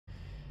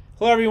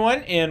Hello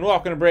everyone, and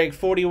welcome to break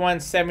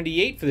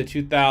 4178 for the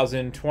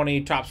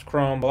 2020 Topps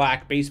Chrome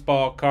Black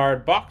Baseball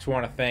Card Box. We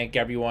want to thank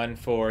everyone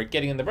for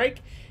getting in the break,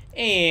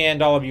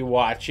 and all of you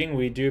watching.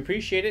 We do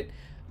appreciate it.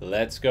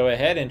 Let's go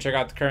ahead and check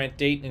out the current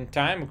date and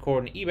time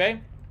according to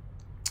eBay.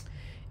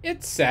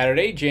 It's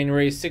Saturday,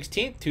 January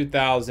 16th,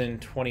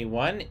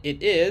 2021.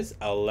 It is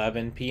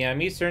 11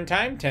 p.m. Eastern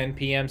Time, 10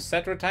 p.m.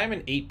 Central Time,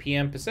 and 8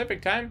 p.m.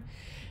 Pacific Time.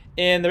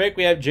 In the break,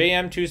 we have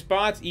JM 2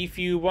 spots,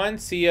 EFU 1,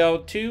 CL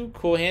 2,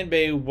 Cool Hand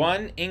Bay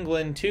 1,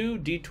 England 2,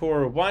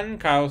 Detour 1,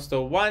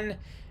 Costa 1,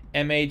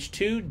 MH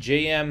 2,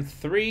 JM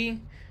 3,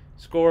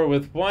 Score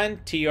with 1,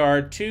 TR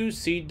 2,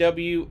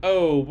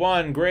 CWO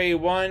 1, Gray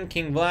 1,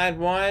 King Vlad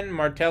 1,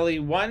 Martelli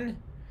 1.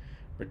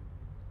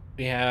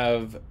 We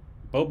have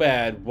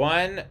Bobad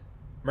 1,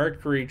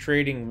 Mercury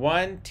Trading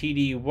 1,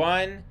 TD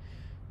 1,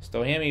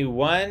 Stohami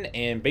 1,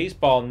 and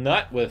Baseball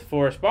Nut with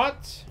 4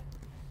 spots.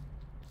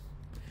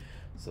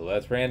 So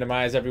let's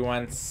randomize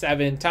everyone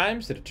 7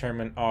 times to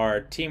determine our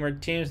team or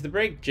teams of the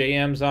break.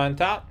 JM's on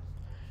top.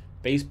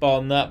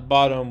 Baseball Nut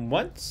bottom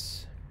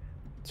once,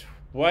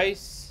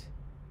 twice,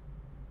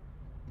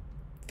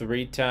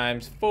 3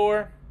 times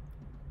 4,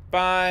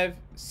 5,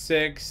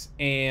 6,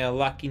 and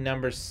lucky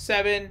number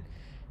 7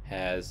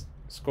 has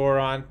Score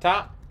on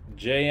top,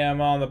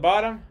 JM on the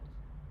bottom.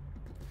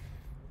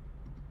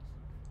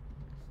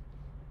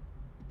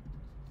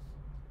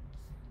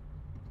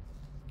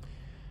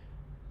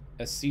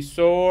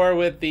 Soar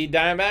with the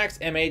Diamondbacks,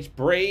 MH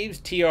Braves,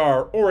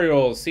 TR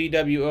Orioles,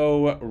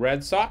 CWO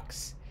Red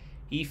Sox,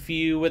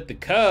 EFU with the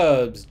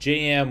Cubs,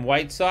 JM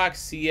White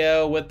Sox,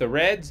 CL with the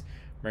Reds,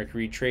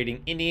 Mercury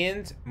Trading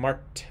Indians,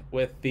 Mart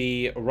with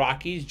the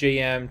Rockies,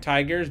 JM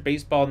Tigers,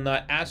 Baseball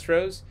Nut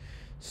Astros,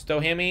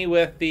 Stohami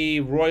with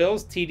the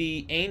Royals,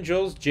 TD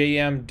Angels,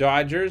 JM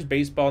Dodgers,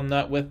 Baseball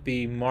Nut with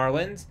the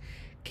Marlins,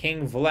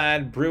 King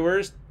Vlad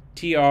Brewers,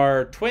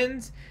 TR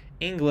Twins,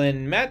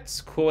 England Mets,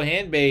 Cool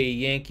Hand Bay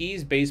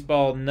Yankees,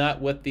 Baseball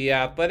Nut with the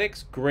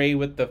Athletics, Gray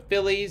with the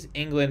Phillies,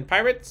 England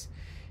Pirates,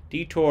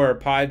 Detour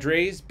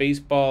Padres,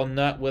 Baseball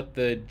Nut with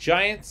the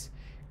Giants,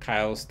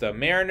 Kylesta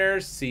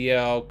Mariners,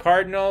 CL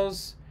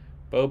Cardinals,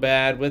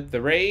 Bobad with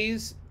the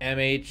Rays,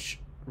 MH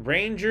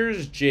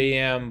Rangers,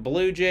 JM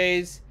Blue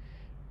Jays,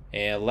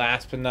 and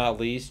last but not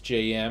least,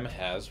 JM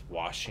has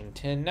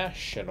Washington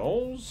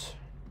Nationals.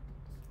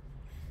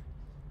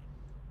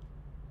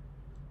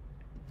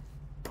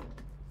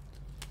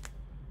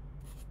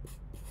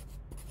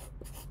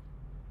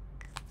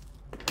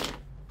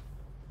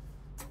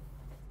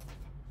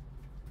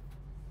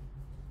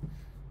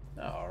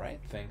 All right,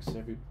 thanks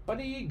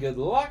everybody. Good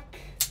luck.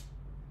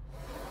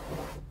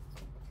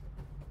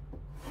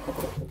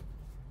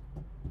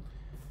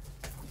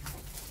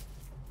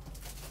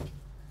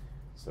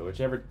 So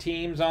whichever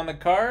team's on the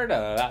card,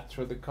 that's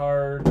where the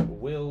card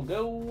will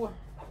go.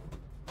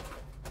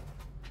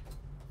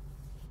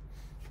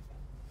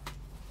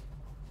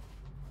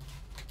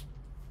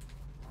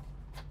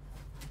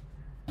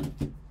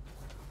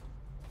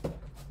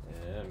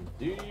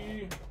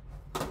 MD.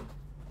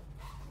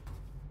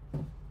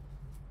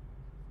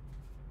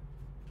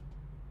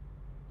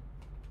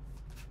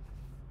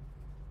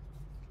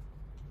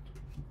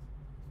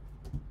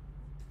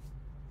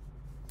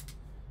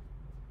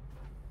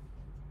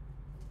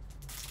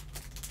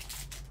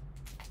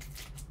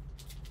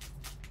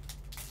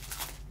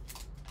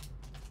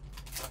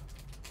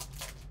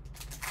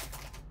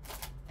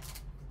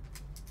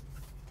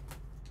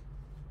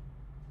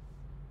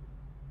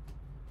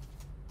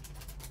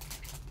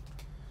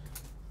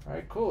 All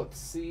right, cool. Let's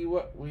see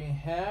what we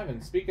have.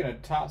 And speaking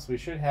of Topps, we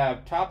should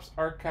have Topps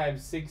Archive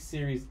 6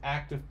 Series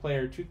Active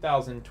Player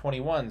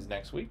 2021s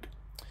next week.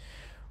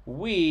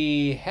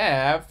 We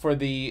have, for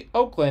the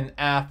Oakland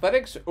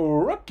Athletics,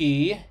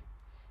 rookie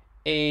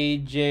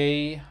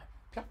AJ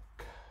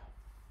Puck.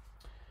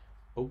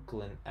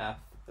 Oakland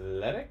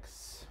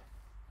Athletics.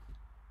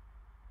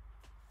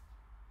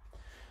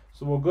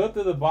 So we'll go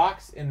through the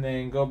box and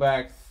then go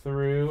back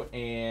through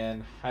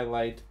and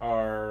highlight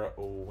our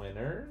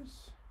winners.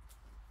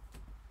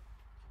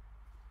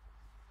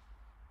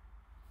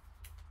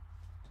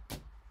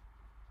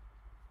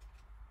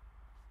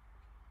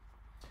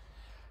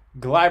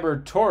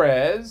 Gleyber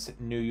Torres,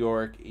 New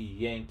York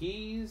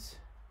Yankees.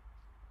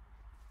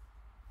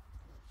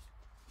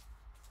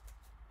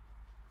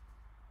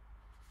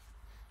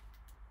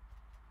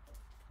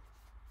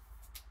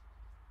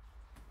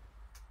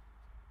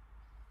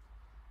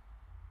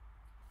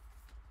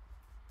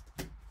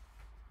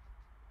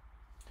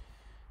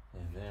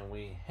 And then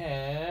we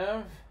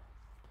have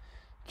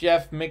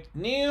Jeff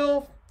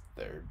McNeil,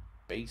 third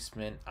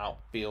baseman,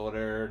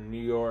 outfielder, New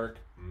York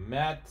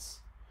Mets.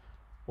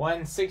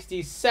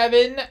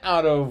 167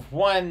 out of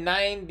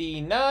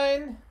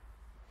 199.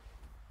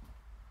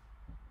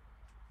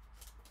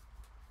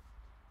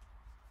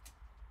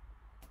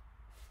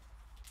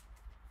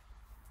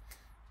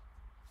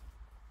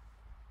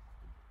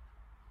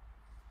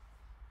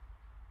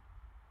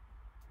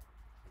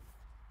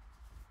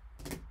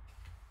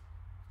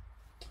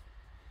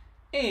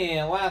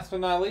 And last but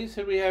not least,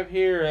 who do we have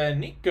here?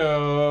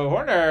 Nico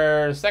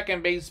Horner,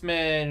 second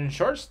baseman,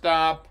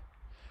 shortstop.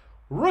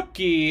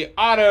 Rookie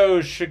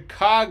auto,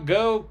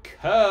 Chicago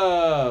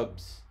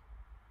Cubs.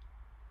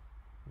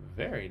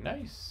 Very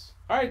nice.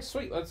 All right,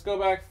 sweet. Let's go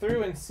back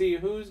through and see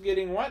who's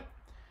getting what.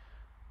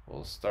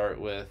 We'll start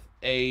with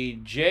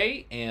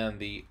AJ and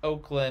the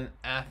Oakland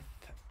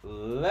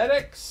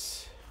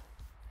Athletics.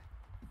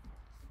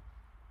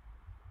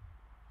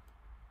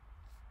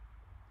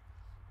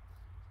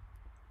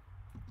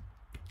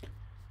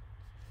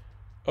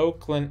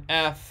 Oakland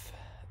Athletics.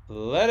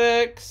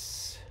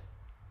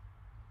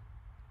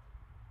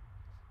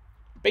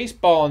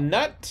 Baseball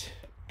Nut.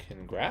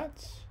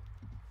 Congrats.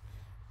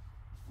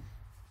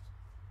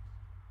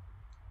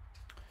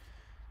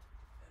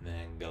 And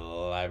then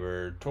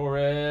Gleyber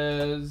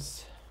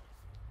Torres.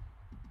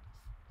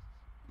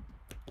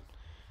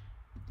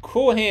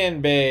 Cool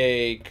Hand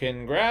Bay.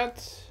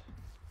 Congrats.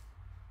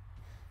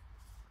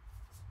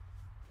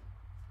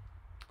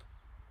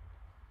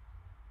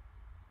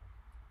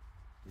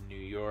 New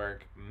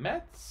York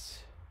Mets.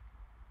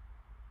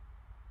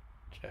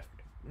 Jeff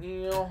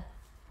McNeil.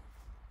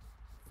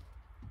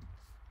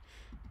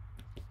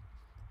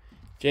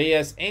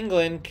 JS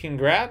England,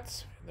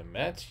 congrats. The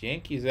Mets,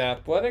 Yankees,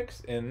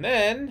 Athletics. And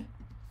then,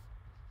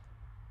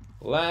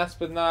 last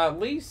but not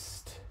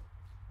least,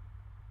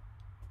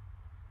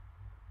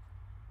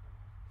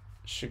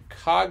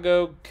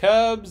 Chicago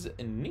Cubs,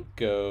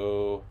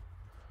 Nico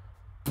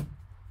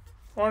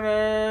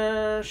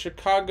Horner.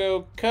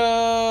 Chicago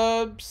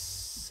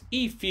Cubs,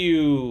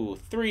 EFU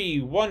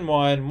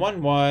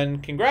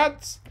 31111.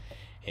 Congrats.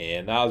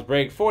 And that was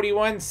break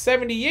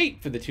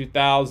 4178 for the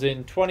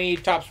 2020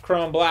 Topps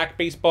Chrome Black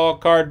Baseball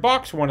Card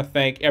Box. We want to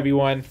thank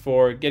everyone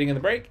for getting in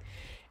the break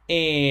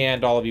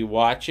and all of you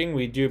watching.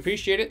 We do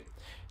appreciate it.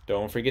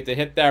 Don't forget to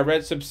hit that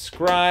red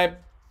subscribe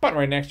button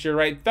right next to your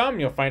right thumb.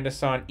 You'll find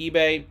us on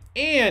eBay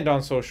and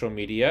on social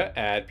media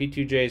at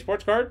P2J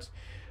Sports Cards.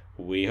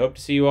 We hope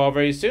to see you all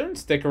very soon.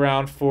 Stick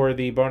around for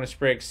the bonus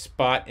break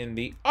spot in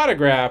the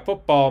autograph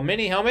football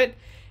mini helmet.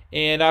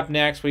 And up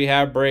next, we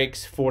have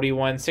breaks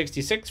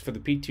 4166 for the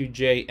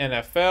P2J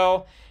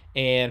NFL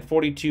and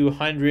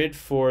 4200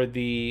 for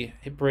the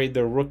Hit Parade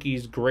the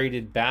Rookies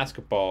Graded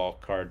Basketball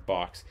Card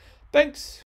Box. Thanks.